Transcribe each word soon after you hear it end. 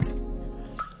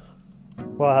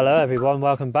Well, hello everyone,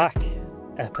 welcome back.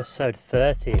 Episode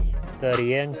 30.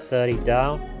 30 in, 30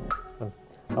 down, and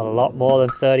a lot more than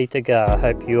 30 to go. I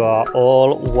hope you are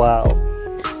all well.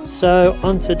 So,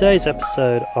 on today's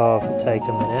episode of Take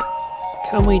a Minute,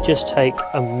 can we just take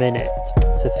a minute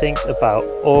to think about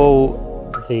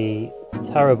all the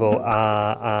terrible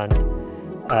and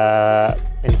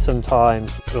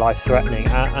sometimes life-threatening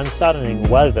and saddening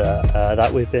weather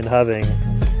that we've been having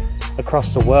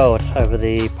across the world over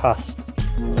the past,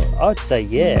 I'd say,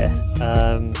 year.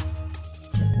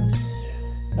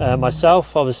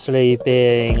 Myself, obviously,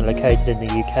 being located in the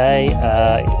UK,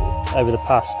 over the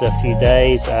past few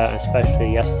days,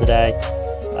 especially yesterday,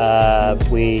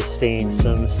 we've seen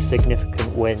some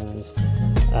significant winds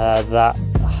that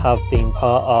have been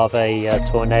part of a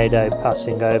tornado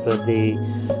passing over the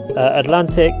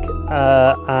Atlantic,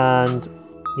 and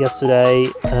yesterday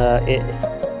it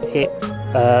hit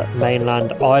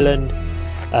mainland Ireland,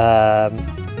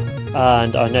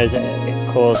 and I know that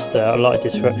it caused a lot of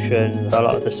disruption. A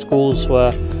lot of the schools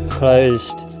were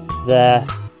closed there,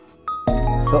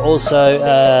 but also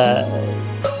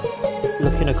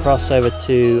looking across over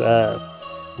to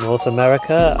North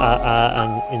America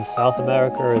and in South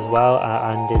America as well,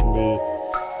 and in the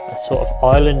sort of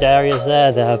island areas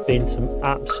there have been some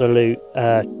absolute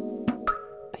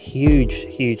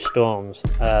huge storms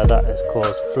that has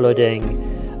caused flooding.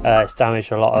 It's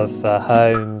damaged a lot of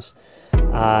homes,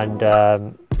 and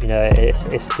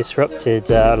it's disrupted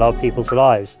a lot of people's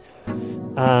lives.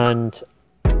 And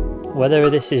whether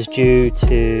this is due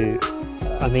to,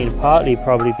 partly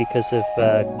probably because of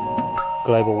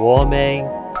global warming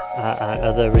and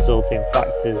other resulting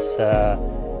factors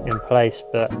in place,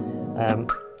 but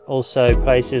also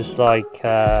places like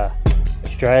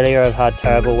Australia have had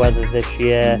terrible weather this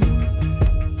year.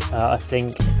 I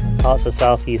think parts of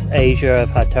Southeast Asia have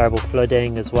had terrible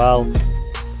flooding as well.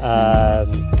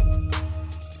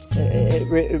 It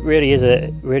really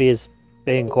is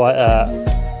being quite a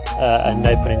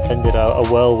no pun intended, a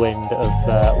whirlwind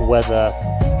of weather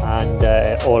and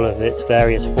all of its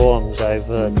various forms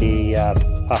over the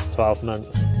past 12 months.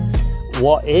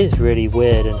 What is really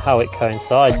weird and how it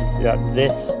coincides is that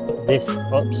this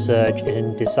upsurge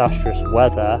in disastrous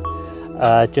weather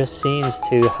just seems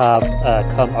to have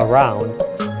come around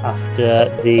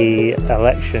after the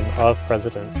election of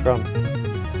President Trump.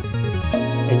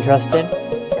 Interesting?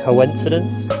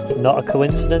 Coincidence? Not a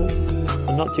coincidence?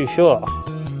 I'm not too sure.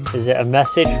 Is it a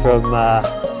message from a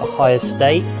higher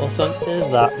state or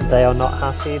something that they are not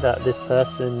happy that this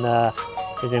person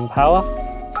is in power?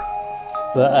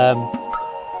 But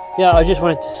I just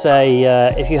wanted to say,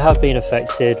 if you have been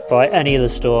affected by any of the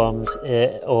storms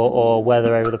or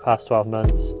weather over the past 12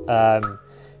 months,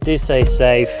 do stay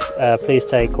safe. Please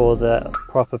take all the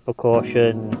proper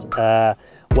precautions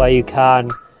where you can.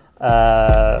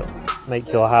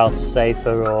 Make your house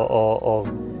safer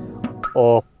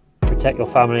or protect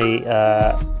your family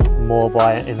more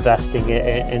by investing it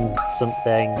in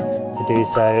something to do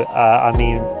so.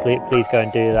 Please go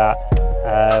and do that.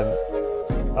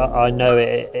 I know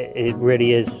it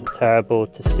really is terrible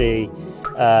to see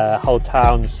whole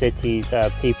towns, cities,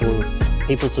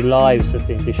 people's lives have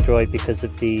been destroyed because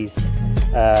of these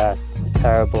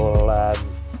terrible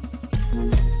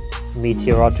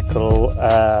meteorological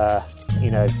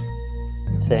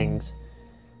things.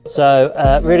 So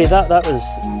really that was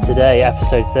today,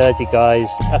 episode 30, guys.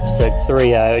 Episode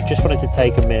 30. I just wanted to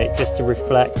take a minute just to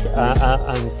reflect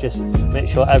and just make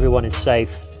sure everyone is safe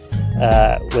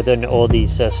within all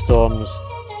these storms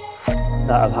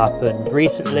that have happened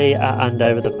recently and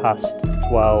over the past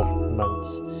 12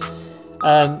 months.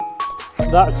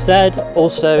 That said,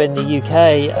 also in the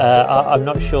UK, I'm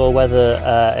not sure whether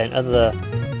in other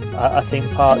I think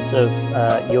parts of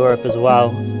Europe as well,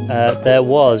 there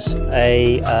was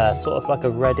a sort of like a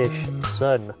reddish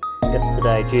sun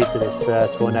yesterday due to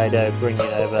this tornado bringing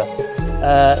over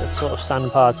sort of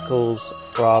sand particles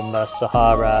from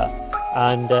Sahara,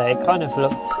 and it kind of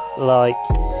looked like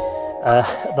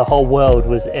the whole world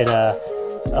was in the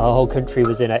whole country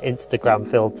was in an Instagram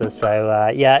filter. So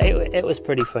it was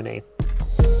pretty funny.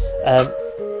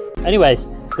 Anyways,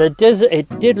 it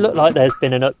did look like there's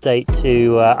been an update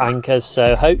to Anchor,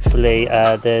 so hopefully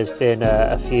there's been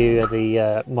a few of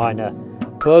the minor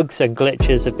bugs and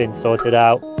glitches have been sorted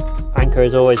out. Anchor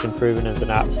is always improving as an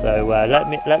app, so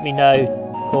let me know,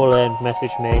 call in,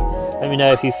 message me, let me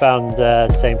know if you found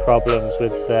same problems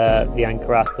with the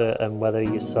Anchor app and whether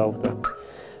you solved them.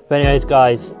 But anyways,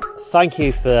 guys, thank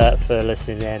you for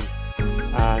listening in,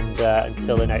 and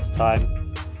until the next time,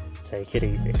 take it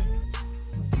easy.